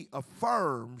 He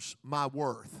affirms my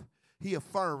worth. He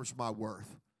affirms my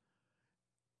worth.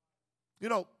 You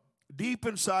know, deep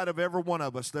inside of every one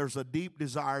of us, there's a deep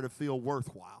desire to feel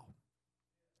worthwhile.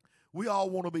 We all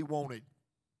want to be wanted.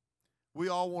 We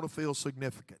all want to feel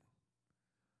significant.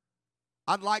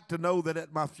 I'd like to know that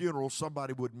at my funeral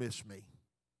somebody would miss me.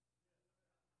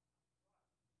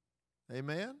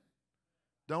 Amen?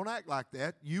 Don't act like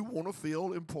that. You want to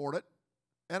feel important,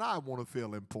 and I want to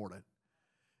feel important.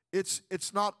 It's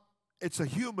a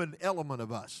human element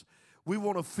of us. We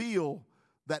want to feel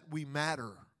that we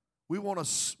matter. We want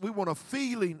a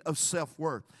feeling of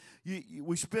self-worth.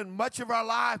 We spend much of our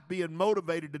life being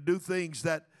motivated to do things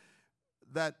that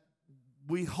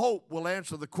we hope will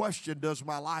answer the question, does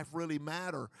my life really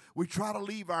matter? We try to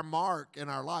leave our mark in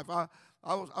our life. I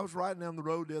was riding down the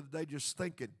road the other day just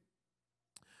thinking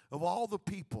of all the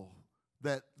people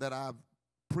that I've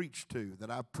preached to,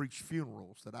 that I've preached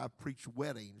funerals, that I've preached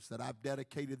weddings, that I've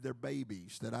dedicated their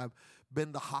babies, that I've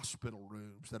been to hospital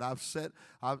rooms, that I've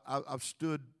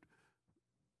stood.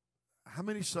 How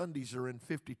many Sundays are in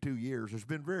 52 years? There's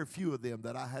been very few of them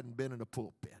that I hadn't been in a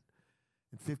pulpit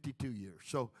in 52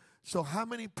 years. So how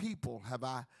many people have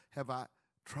I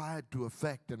tried to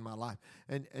affect in my life?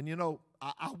 And you know,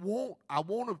 I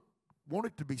want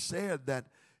it to be said that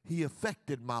he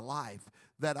affected my life,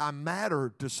 that I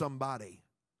mattered to somebody.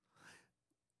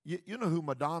 You know who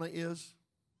Madonna is?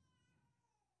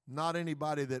 Not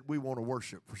anybody that we want to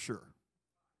worship for sure.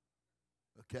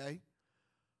 Okay?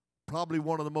 Probably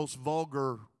one of the most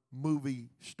vulgar movie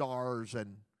stars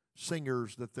and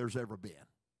singers that there's ever been.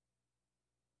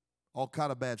 All kind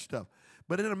of bad stuff.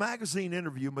 But in a magazine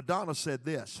interview, Madonna said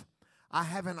this: I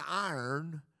have an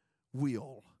iron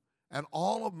will, and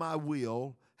all of my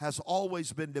will has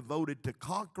always been devoted to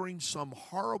conquering some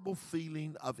horrible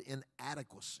feeling of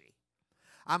inadequacy.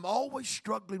 I'm always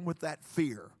struggling with that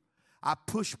fear. I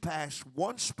push past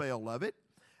one spell of it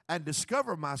and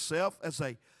discover myself as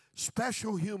a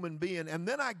special human being, and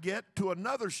then I get to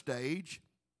another stage,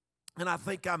 and I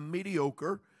think I'm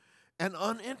mediocre and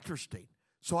uninteresting.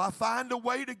 So I find a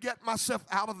way to get myself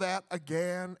out of that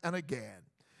again and again.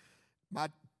 My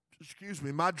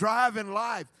drive in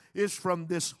life is from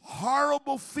this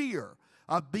horrible fear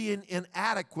of being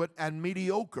inadequate and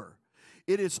mediocre.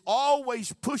 It is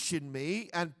always pushing me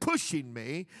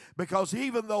because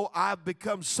even though I've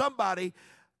become somebody,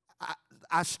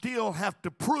 I still have to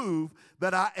prove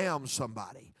that I am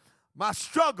somebody. My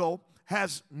struggle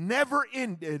has never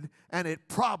ended, and it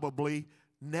probably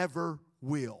never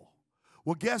will.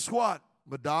 Well, guess what,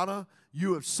 Madonna?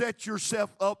 You have set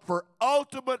yourself up for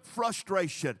ultimate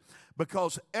frustration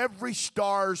because every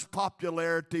star's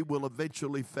popularity will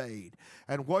eventually fade.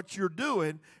 And what you're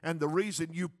doing, and the reason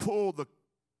you pull the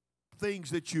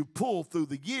things that you pull through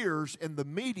the years in the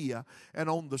media and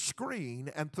on the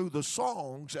screen and through the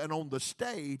songs and on the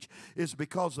stage is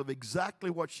because of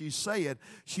exactly what she's saying.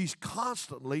 She's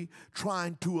constantly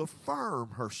trying to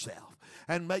affirm herself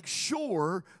and make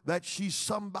sure that she's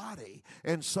somebody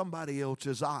in somebody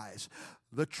else's eyes.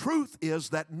 The truth is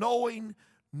that knowing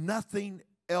nothing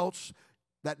else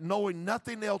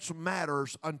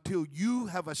matters until you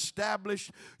have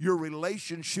established your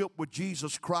relationship with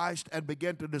Jesus Christ and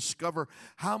begin to discover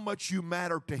how much you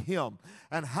matter to Him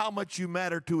and how much you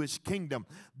matter to His kingdom.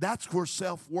 That's where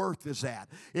self-worth is at.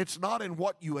 It's not in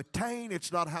what you attain.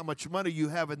 It's not how much money you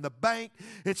have in the bank.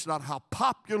 It's not how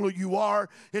popular you are.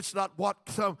 It's not what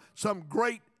some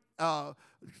great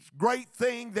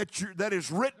thing that is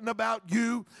written about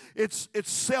you. It's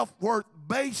self-worth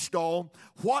based on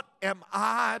what am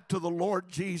I to the Lord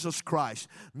Jesus Christ.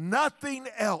 Nothing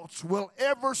else will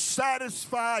ever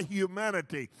satisfy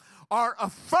humanity or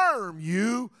affirm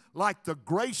you like the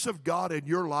grace of God in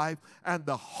your life and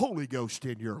the Holy Ghost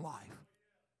in your life.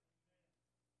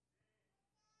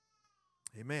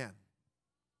 Amen.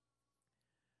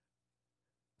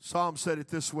 Psalm said it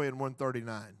this way in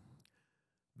 139.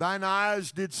 Thine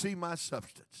eyes did see my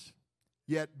substance,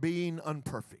 yet being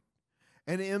unperfect.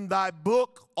 And in thy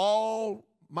book all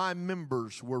my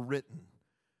members were written,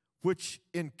 which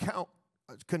in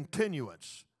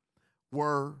continuance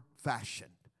were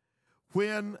fashioned,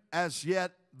 when as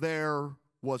yet there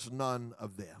was none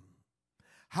of them.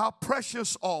 How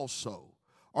precious also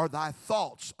are thy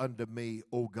thoughts unto me,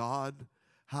 O God,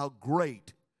 how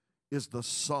great is the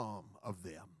sum of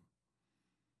them.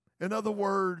 In other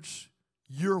words,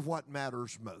 you're what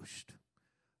matters most.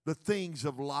 The things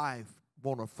of life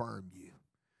won't affirm you.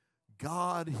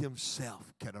 God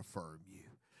himself can affirm you.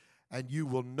 And you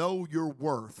will know your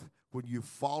worth when you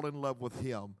fall in love with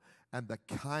him and the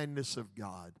kindness of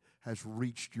God has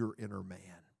reached your inner man.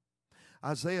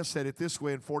 Isaiah said it this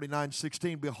way in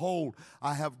 49:16, behold,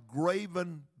 I have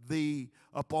graven thee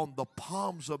upon the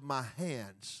palms of my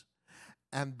hands,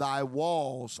 and thy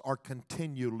walls are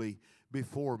continually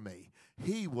before me.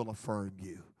 He will affirm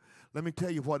you. Let me tell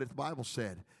you what the Bible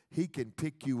said. He can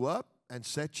pick you up and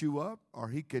set you up, or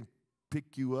he can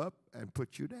pick you up and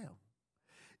put you down.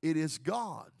 It is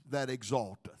God that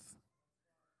exalteth,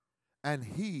 and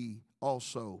he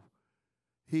also,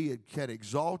 he can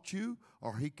exalt you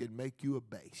or he can make you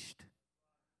abased.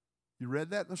 You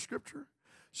read that in the scripture?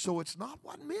 So it's not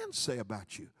what men say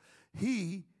about you.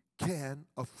 He can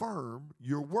affirm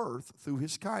your worth through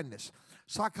his kindness.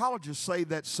 Psychologists say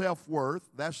that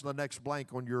self-worth, that's the next blank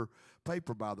on your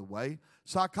paper, by the way.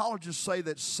 Psychologists say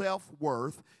that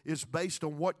self-worth is based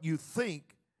on what you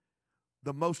think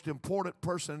the most important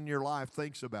person in your life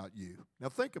thinks about you. Now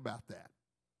think about that.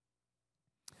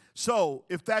 So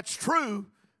if that's true,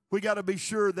 we got to be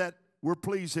sure that we're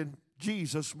pleasing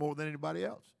Jesus more than anybody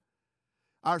else.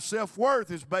 Our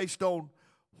self-worth is based on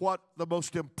what the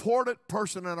most important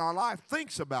person in our life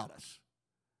thinks about us.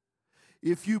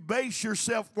 If you base your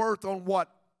self-worth on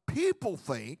what people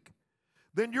think,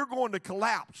 then you're going to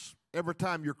collapse every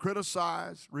time you're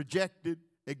criticized, rejected,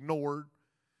 ignored.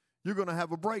 You're going to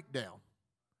have a breakdown.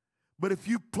 But if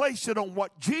you place it on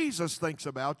what Jesus thinks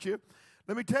about you,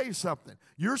 let me tell you something.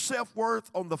 Your self-worth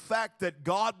on the fact that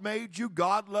God made you,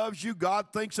 God loves you,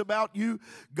 God thinks about you,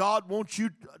 God wants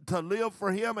you to live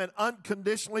for him and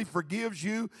unconditionally forgives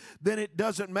you, then it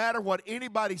doesn't matter what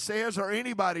anybody says or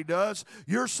anybody does.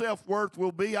 Your self-worth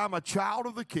will be, I'm a child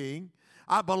of the King.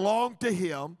 I belong to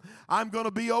him. I'm going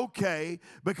to be okay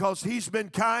because he's been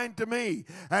kind to me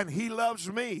and he loves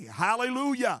me.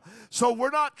 Hallelujah. So we're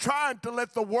not trying to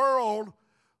let the world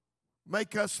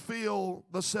make us feel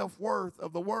the self-worth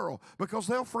of the world because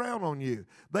they'll frown on you.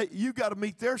 You got to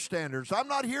meet their standards. I'm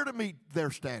not here to meet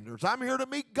their standards. I'm here to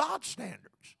meet God's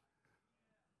standards.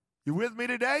 You with me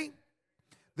today?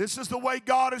 This is the way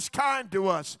God is kind to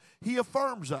us. He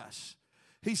affirms us.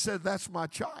 He said, that's my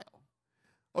child.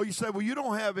 Oh, you say, well, you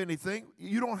don't have anything.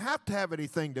 You don't have to have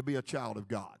anything to be a child of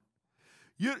God.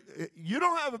 You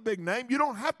don't have a big name. You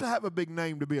don't have to have a big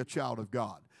name to be a child of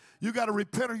God. You got to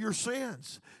repent of your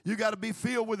sins. You got to be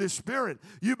filled with his Spirit.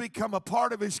 You become a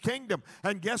part of his kingdom.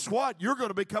 And guess what? You're going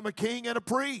to become a king and a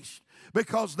priest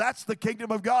because that's the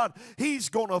kingdom of God. He's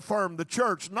going to affirm the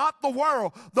church, not the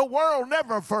world. The world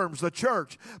never affirms the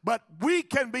church. But we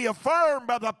can be affirmed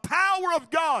by the power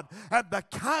of God and the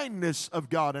kindness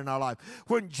of God in our life.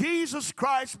 When Jesus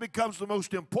Christ becomes the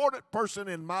most important person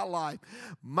in my life,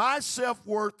 my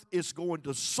self-worth is going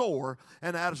to soar.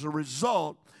 And as a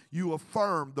result, you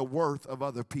affirm the worth of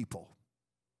other people.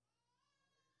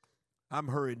 I'm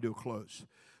hurrying to a close.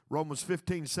 Romans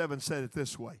 15:7 said it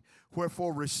this way.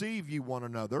 Wherefore receive ye one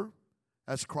another,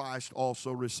 as Christ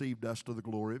also received us to the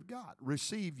glory of God.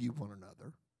 Receive ye one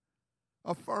another.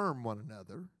 Affirm one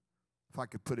another, if I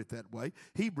could put it that way.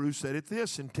 Hebrews said it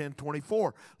this in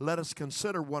 10:24. Let us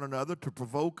consider one another to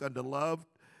provoke unto love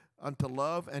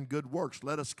and good works.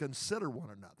 Let us consider one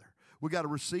another. We got to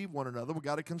receive one another. We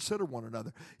got to consider one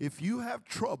another. If you have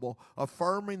trouble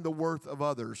affirming the worth of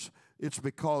others, it's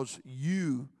because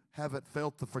you haven't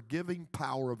felt the forgiving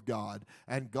power of God,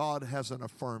 and God hasn't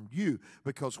affirmed you.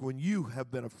 Because when you have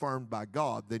been affirmed by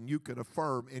God, then you can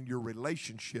affirm in your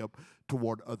relationship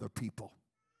toward other people.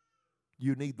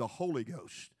 You need the Holy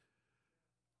Ghost.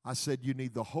 I said you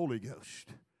need the Holy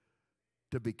Ghost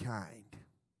to be kind.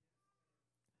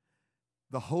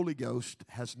 The Holy Ghost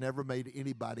has never made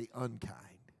anybody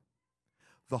unkind.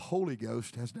 The Holy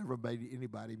Ghost has never made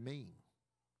anybody mean.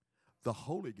 The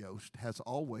Holy Ghost has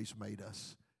always made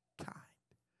us kind.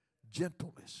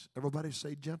 Gentleness. Everybody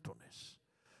say gentleness.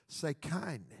 Say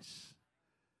kindness.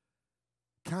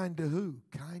 Kind to who?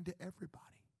 Kind to everybody.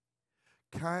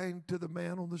 Kind to the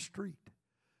man on the street.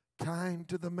 Kind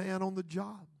to the man on the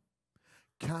job.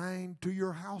 Kind to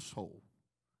your household.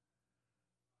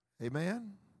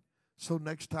 Amen? So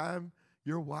next time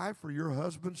your wife or your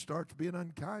husband starts being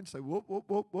unkind, say, whoop, whoop,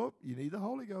 whoop, whoop. You need the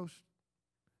Holy Ghost.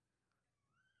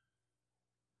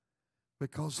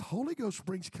 Because Holy Ghost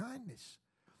brings kindness.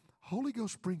 Holy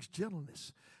Ghost brings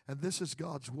gentleness. And this is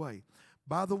God's way.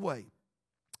 By the way,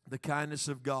 the kindness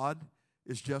of God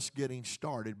is just getting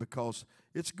started because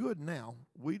it's good now.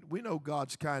 We know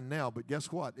God's kind now, but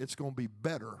guess what? It's going to be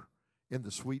better in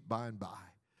the sweet by and by.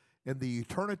 In the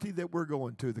eternity that we're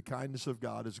going to, the kindness of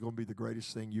God is going to be the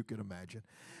greatest thing you can imagine.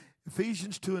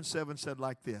 Ephesians 2:7 said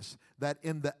like this, that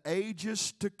in the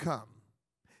ages to come,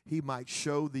 he might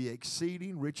show the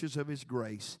exceeding riches of his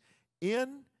grace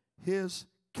in his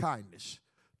kindness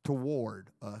toward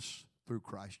us through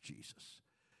Christ Jesus.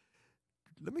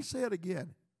 Let me say it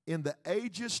again. In the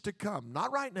ages to come,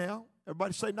 not right now.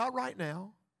 Everybody say, not right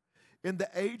now. In the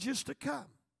ages to come,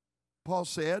 Paul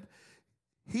said,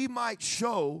 he might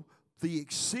show the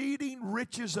exceeding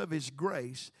riches of his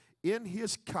grace in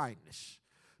his kindness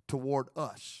toward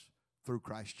us through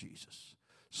Christ Jesus.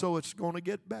 So it's going to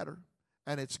get better,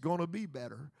 and it's going to be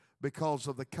better because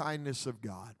of the kindness of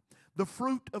God. The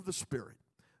fruit of the Spirit,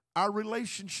 our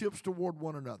relationships toward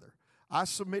one another. I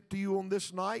submit to you on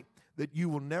this night that you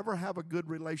will never have a good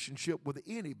relationship with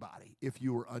anybody if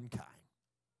you are unkind.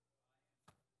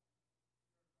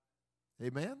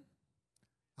 Amen?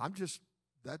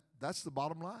 That's the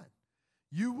bottom line.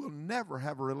 You will never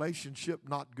have a relationship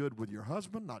not good with your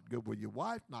husband, not good with your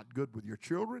wife, not good with your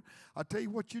children. I tell you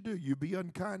what you do. You be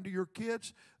unkind to your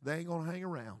kids, they ain't going to hang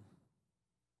around.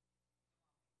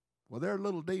 Well, they're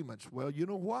little demons. Well, you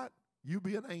know what? You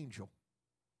be an angel.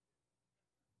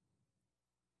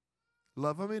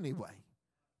 Love them anyway.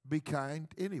 Be kind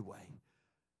anyway.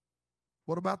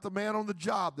 What about the man on the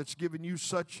job that's giving you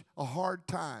such a hard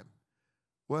time?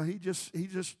 Well, he just,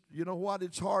 you know what?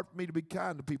 It's hard for me to be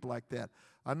kind to people like that.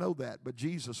 I know that, but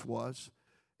Jesus was.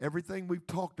 Everything we've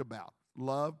talked about,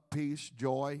 love, peace,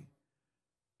 joy,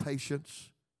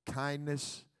 patience,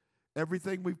 kindness,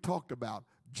 everything we've talked about,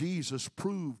 Jesus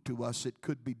proved to us it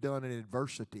could be done in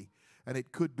adversity, and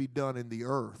it could be done in the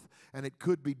earth, and it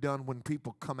could be done when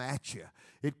people come at you.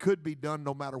 It could be done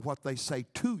no matter what they say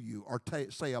to you or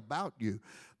say about you.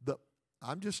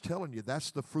 I'm just telling you,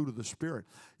 that's the fruit of the Spirit.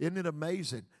 Isn't it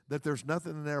amazing that there's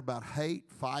nothing in there about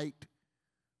hate, fight,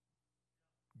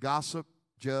 gossip,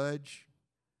 judge?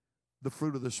 The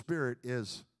fruit of the Spirit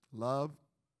is love,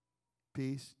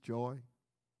 peace, joy,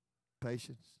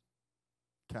 patience,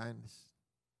 kindness.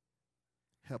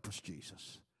 Help us,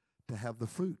 Jesus, to have the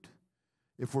fruit.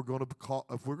 If we're going to be called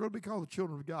the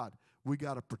children of God, we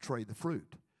got to portray the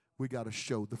fruit. We got to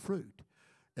show the fruit.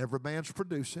 Every man's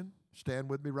producing. Stand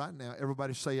with me right now.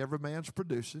 Everybody say, every man's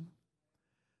producing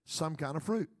some kind of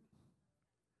fruit.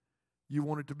 You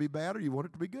want it to be bad or you want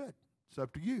it to be good? It's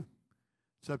up to you.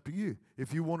 It's up to you.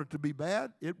 If you want it to be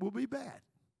bad, it will be bad.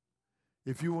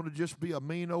 If you want to just be a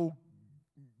mean old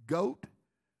goat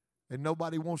and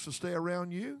nobody wants to stay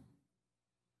around you,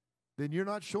 then you're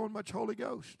not showing much Holy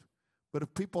Ghost. But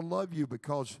if people love you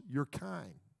because you're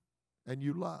kind and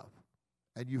you love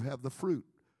and you have the fruit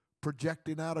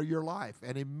projecting out of your life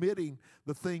and emitting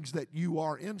the things that you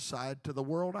are inside to the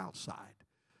world outside,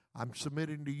 I'm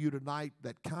submitting to you tonight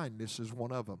that kindness is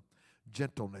one of them.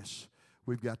 Gentleness.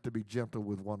 We've got to be gentle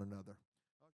with one another.